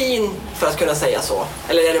hierarkin för att kunna säga så?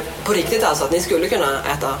 Eller är det på riktigt alltså att ni skulle kunna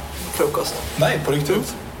äta frukost? Nej, på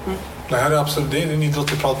riktigt. Det här är absolut, det är en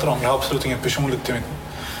idrott vi pratar om. Jag har absolut inget personligt till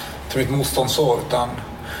mitt motstånd så,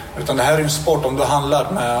 utan det här är en sport. Om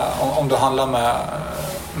du handlar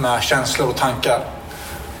med känslor och tankar,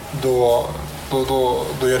 då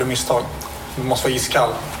gör du misstag. Du måste vara iskall.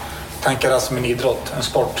 Tankar är som en idrott, en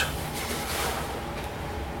sport.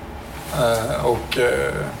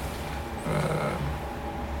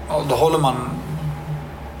 Då håller man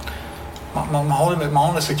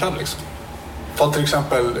håller sig kall liksom. För till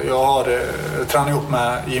exempel, jag har tränat ihop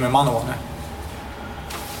med Jimmy Manuwane.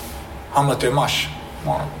 Han mötte i mars.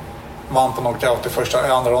 Vann på knockout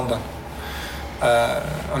i andra ronden.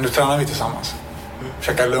 Och nu tränar vi tillsammans.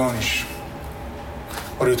 Käkar lunch.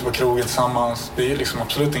 Och ute på krogen tillsammans. Det är liksom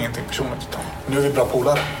absolut ingenting personligt. Nu är vi bra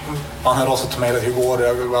polare. Han har rasat till mig, hur går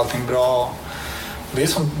det? Går allting bra? Det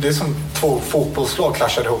är som 2 fotbollslag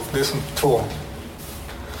clashar ihop. Det är som 2.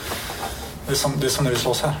 Det är som när vi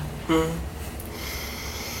slås här.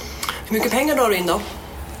 Hur mycket pengar drar du in då?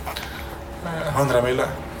 100 miljoner.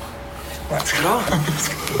 Bra.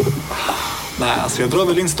 Nej, alltså jag drar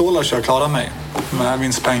väl in stålar så jag klarar mig. Med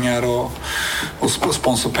vinstpengar och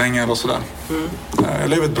sponsorpengar och sådär. Jag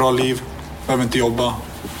lever ett bra liv. Behöver inte jobba.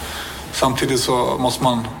 Samtidigt så måste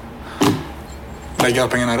man lägga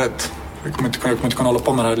pengarna rätt. Jag kommer inte kunna hålla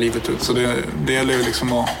på med det här livet ut. Så det gäller ju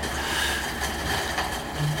liksom att...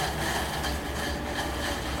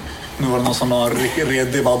 Nu var det någon som har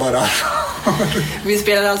redig babba där. Vi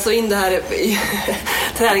spelar alltså in det här i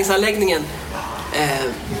träningsanläggningen.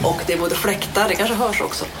 Och det är både fläktar, det kanske hörs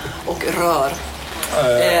också, och rör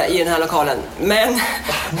i den här lokalen. Men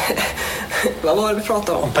vad var det vi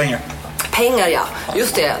pratade om? Om pengar. Pengar, ja.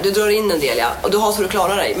 Just det, du drar in en del, ja. Och du har så du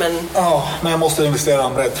klarar dig, men... Ja, men jag måste investera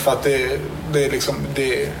dem rätt för att det är liksom...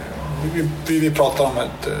 Vi pratar om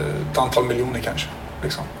ett antal miljoner kanske.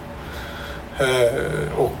 Liksom.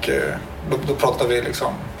 Och då pratar vi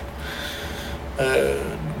liksom...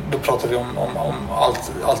 Då pratar vi om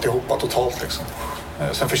alltihopa totalt liksom.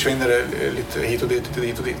 Sen försvinner det lite hit och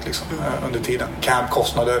dit liksom, under tiden.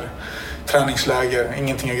 Campkostnader, träningsläger,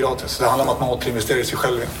 ingenting är gratis. Det handlar om att man återinvesterar i sig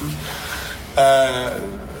själv.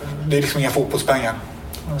 Det är liksom inga fotbollspengar.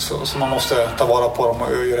 Så man måste ta vara på dem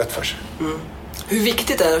och göra rätt för sig. Hur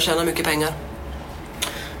viktigt är det att tjäna mycket pengar?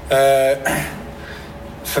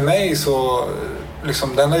 För mig så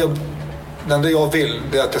liksom, det enda jag vill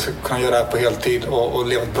är att jag ska kunna göra det här på heltid och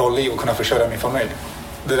leva ett bra liv och kunna försörja min familj.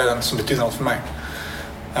 Det är det som betyder något för mig.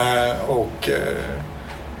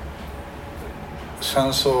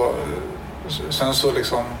 Sen så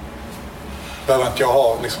liksom behöver inte jag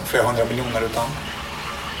ha liksom flera 100 miljoner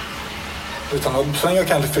utan sen jag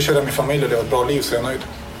kan försörja min familj och leva ett bra liv så är jag nöjd.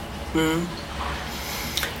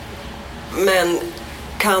 Men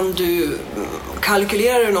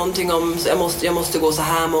kalkylerar du någonting om jag måste gå så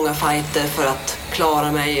här många fighter för att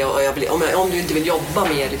klara mig och om du inte vill jobba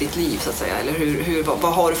mer i ditt liv så att säga, eller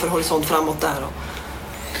vad har du för horisont framåt där då?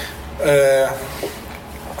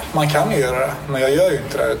 Man kan ju göra det, men jag gör ju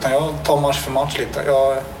inte det utan jag tar match för match lite.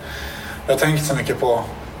 Jag tänker så mycket på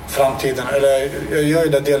framtiden, eller jag gör ju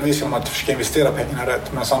det delvis genom att försöka investera pengarna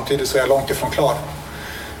rätt, men samtidigt så är jag långt ifrån klar.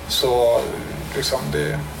 Så liksom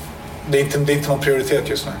det är inte någon prioritet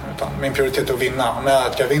just nu, utan min prioritet är att vinna. Om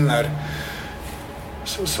jag vinner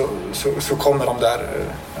så kommer de där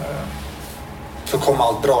så kommer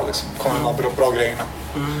allt bra liksom. Kommer de bra grejerna.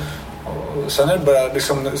 Och sen är det bara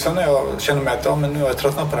liksom, sen när jag känner mig att men nu har jag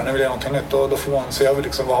tröttnat på det, nu vill jag någonting nytt, då får man se över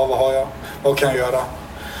liksom, vad har jag, vad kan jag göra.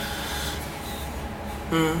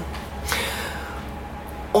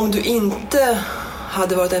 Om du inte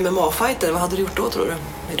hade varit MMA-fighter, vad hade du gjort då tror du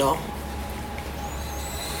idag?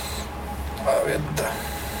 Jag vet inte.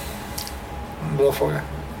 Bra fråga.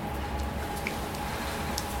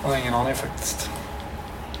 Jag har ingen aning faktiskt.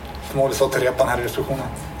 Förmodligen så till repan här i diskussionen.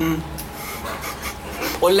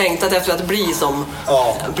 Och längtat efter att bli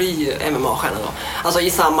MMA-stjärna då. Alltså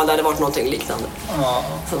i samma där det varit någonting liknande. Ja,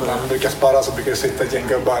 när man brukar sparra så brukar det sitta ett gäng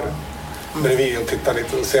gubbar bredvid och titta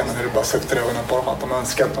lite och se hur det bara sökter ögonen på dem att de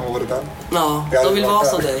önskar att de vore där. Ja, de vill vara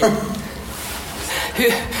som dig.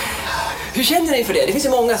 Hur känner ni för det? Det finns ju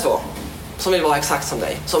många så som vill vara exakt som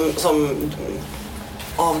dig. Som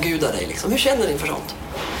avgudar dig liksom. Hur känner ni för sånt?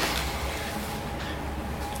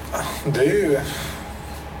 Det är ju...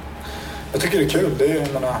 Jag tycker det är kul. Det är,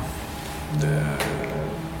 jag menar,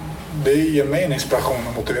 det ger mig en inspiration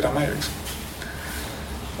och motiverar mig liksom.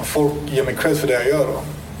 Och folk ger mig cred för det jag gör och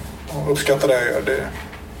uppskattar det jag gör.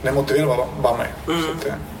 Det motiverar bara mig. Så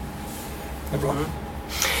det är bra.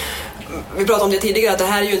 Vi pratade om det tidigare att det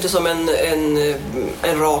här är ju inte som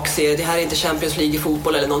en rak serie. Det här är inte Champions League i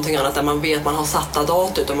fotboll eller någonting annat där man vet att man har satta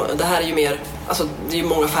datum. Det här är ju mer, alltså det är ju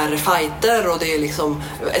många färre fighter och det är liksom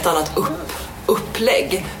ett annat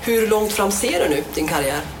upplägg. Hur långt fram ser du nu din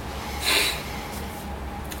karriär?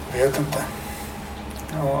 Jag vet inte.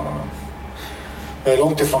 Jag är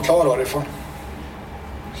långt ifrån klar i varje fall.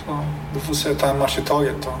 Så du får se, ta en match i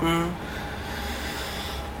taget.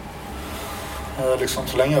 Liksom,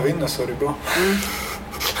 så länge jag vinner så är det bra.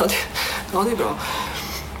 Ja, det är bra.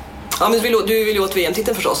 Ja, men du vill ju åt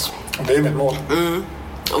VM-titeln förstås. Det är mitt mål.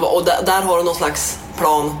 Och där har du någon slags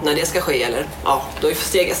plan när det ska ske, eller? Ja, då är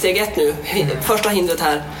steg ett nu. Första hindret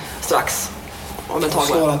här strax. Jag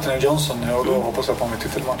slår Anthony Johnson nu och då hoppas jag på en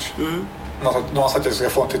titelmatch. De har sagt att jag ska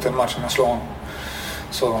få en titelmatch när jag slår honom.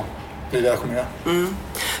 Så det är det jag kommer göra.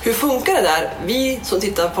 Hur funkar det där? Vi som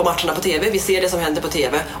tittar på matcherna på tv, vi ser det som händer på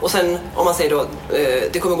tv. Och sen om man säger då,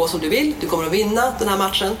 det kommer gå som du vill, du kommer att vinna den här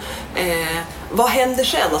matchen. Vad händer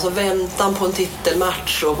sen? Alltså väntan på en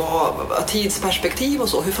titelmatch och tidsperspektiv och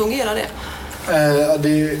så. Hur fungerar det?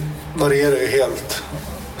 Det varierar ju helt.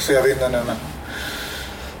 Så jag vinner nu, men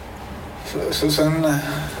så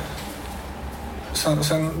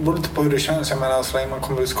sen beror det på hur det känns. Jag menar, så länge man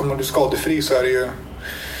kommer du skadefri så är det ju,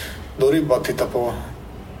 då är det ju bara att titta på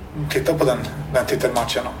den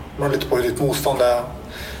titelmatchen. Man är lite på hur ditt motstånd är,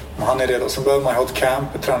 om han är redo. Sen behöver man ha ett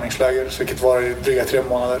camp, ett träningsläger, så vilket var i dryga 3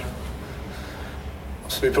 månader.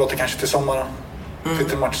 Så vi pratar kanske till sommaren.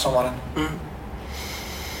 Titelmatch sommaren.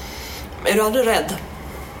 Är du aldrig rädd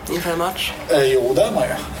inför en match? Jo, det är man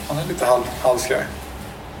ju. Man är lite halvskraj.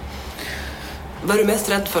 Vad är du mest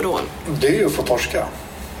rädd för då? Det är ju att få torska.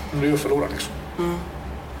 Det är ju att förlora liksom.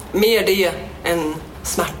 Mer det än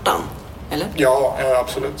smärtan, eller? Ja,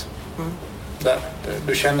 absolut.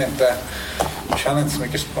 Du känner inte så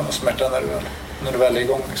mycket smärta när du väl är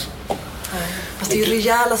igång liksom. Fast det är ju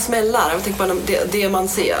rejäla smällar. Jag tänker på det man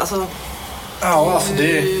ser. Alltså, ja, alltså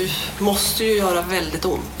det måste ju göra väldigt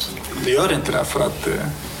ont. Det gör inte det, för att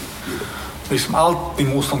liksom allt din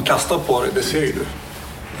motstånd kastar på dig, det ser ju du.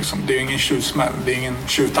 Liksom, det är ju ingen tjuvsmäll, det är ingen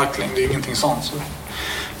tjuvtackling, det är ingenting sånt. Så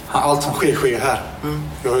allt som sker här.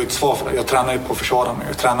 Jag har ju ett svar för det. Jag tränar ju på att försvara mig.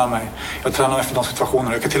 Jag tränar mig för de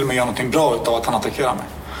situationerna. Jag kan till och med göra någonting bra utav att han attackerar mig.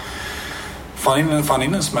 Fan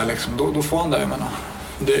in en smäll liksom, då får han det. Jag menar.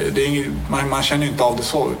 Det är inget, man känner ju inte av det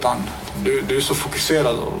så, utan du är så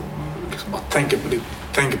fokuserad och liksom bara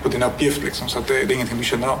tänker på din uppgift liksom, så att det är ingenting du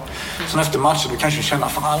känner av. Sen efter matchen då kanske du känner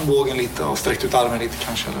fan vågen lite och sträckt ut armen lite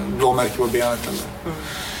kanske, eller blåmärke på benet eller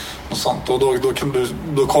något sånt, och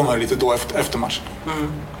då kommer det lite då efter matchen.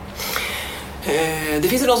 Det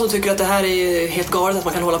finns ju någon som tycker att det här är helt galet att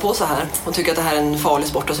man kan hålla på så här. De tycker att det här är en farlig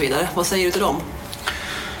sport och så vidare. Vad säger du till dem?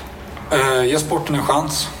 Ge sporten en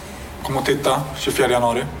chans. Kom och titta 24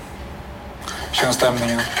 januari. Känn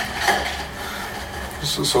stämningen.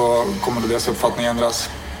 Så kommer deras uppfattning ändras.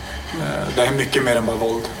 Det är mycket mer än bara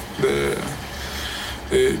våld.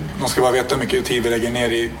 De ska bara veta hur mycket tid vi lägger ner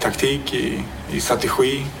i taktik, i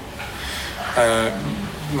strategi.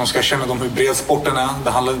 De ska känna hur bred sporten är.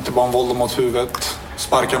 Det handlar inte bara om våld mot huvudet,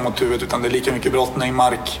 sparkar mot huvudet, utan det är lika mycket brottning,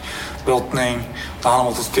 markbrottning. Det handlar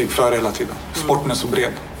om att ta steg före hela tiden. Sporten är så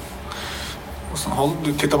bred. Och sen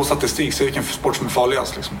du tittar på statistik, se vilken sport som är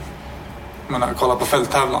farligast liksom. Kolla på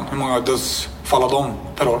fälttävlan, hur många dödsfall av dem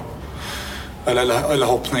per år, eller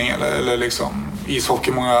hoppning eller liksom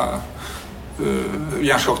ishockey, många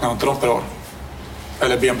hjärnskakningar inte dem per år,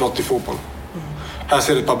 eller benbrott i fotboll. Här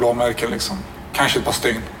ser du ett par blåmärken liksom, kanske ett par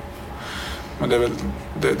stygn, men det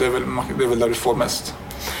är väl där du får mest.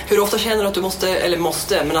 Hur ofta känner du att du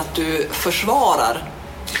måste, men att du försvarar?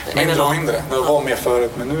 Mindre. Det var mer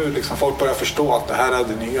förut, men nu liksom folk börjar förstå att det här är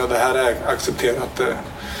det nya, det här är accepterat.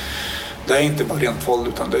 Det är inte bara rent våld,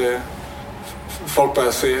 utan folk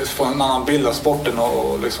börjar få en annan bild av sporten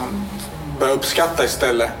och liksom börja uppskatta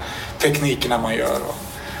istället teknikerna man gör och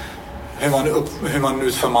hur man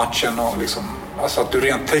utför matchen och liksom, alltså att du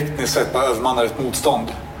rent tekniskt sett bara övermannar ett motstånd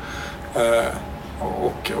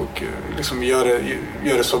och liksom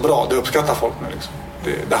gör det så bra. Det uppskattar folk nu liksom.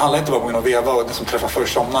 Det handlar inte bara om att veva och den som träffar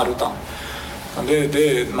först somnar, utan det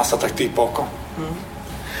är en massa taktik bakom.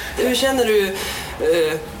 Hur känner du,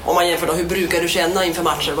 om man jämför då, hur brukar du känna inför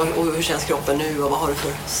matcher och hur känns kroppen nu och vad har du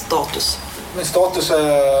för status? Min status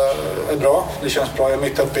är bra, det känns bra. Jag är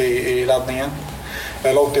mitt uppe i laddningen. Jag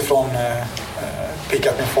är långt ifrån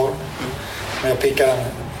pickat min form, men jag pickar den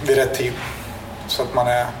vid rätt tid. Så att man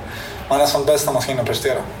är som bäst när man ska in och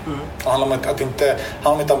prestera. Det handlar om att inte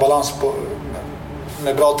ha balans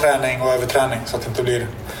med bra träning och överträning, så att det inte blir...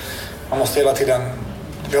 Man måste hela tiden...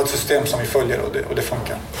 Vi har ett system som vi följer och det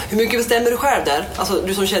funkar. Hur mycket bestämmer du själv där? Alltså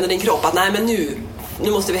du som känner din kropp, att nej men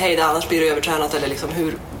nu måste vi hejda, annars blir det övertränat, eller liksom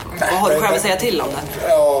vad har du själv att säga till om det?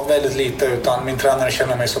 Ja, väldigt lite, utan min tränare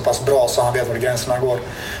känner mig så pass bra så han vet var gränserna går.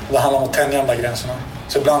 Och det handlar om att tänja de där gränserna.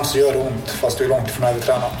 Så ibland så gör det ont fast du är långt ifrån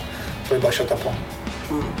övertränad. Så vi bara köta på.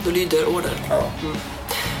 Då lyder order. Ja.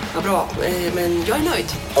 Ja, bra, men jag är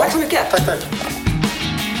nöjd. Tack så mycket. Tack.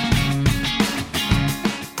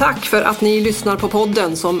 Tack för att ni lyssnar på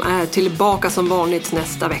podden som är tillbaka som vanligt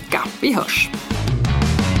nästa vecka. Vi hörs!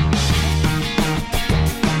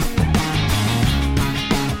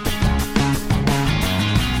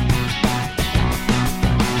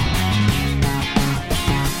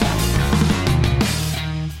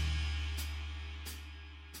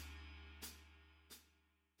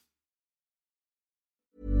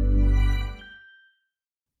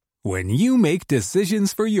 When you make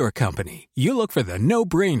decisions for your company, you look for the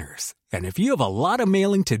no-brainers. And if you have a lot of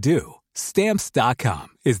mailing to do, Stamps.com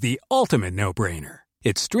is the ultimate no-brainer.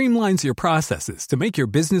 It streamlines your processes to make your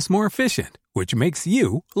business more efficient, which makes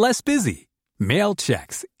you less busy. Mail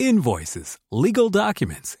checks, invoices, legal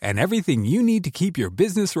documents, and everything you need to keep your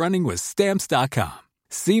business running with Stamps.com.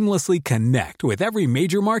 Seamlessly connect with every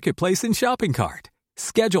major marketplace and shopping cart.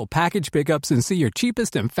 Schedule package pickups and see your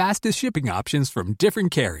cheapest and fastest shipping options from different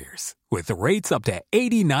carriers. With rates up to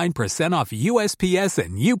 89% off USPS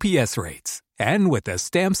and UPS rates. And with the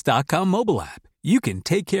Stamps.com mobile app, you can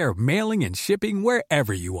take care of mailing and shipping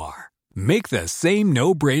wherever you are. Make the same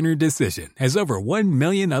no-brainer decision as over 1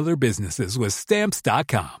 million other businesses with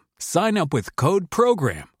Stamps.com. Sign up with code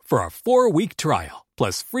PROGRAM for a 4-week trial,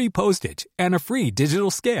 plus free postage and a free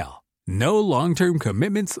digital scale. No long-term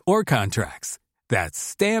commitments or contracts. That's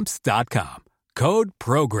Stamps.com. Code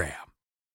PROGRAM.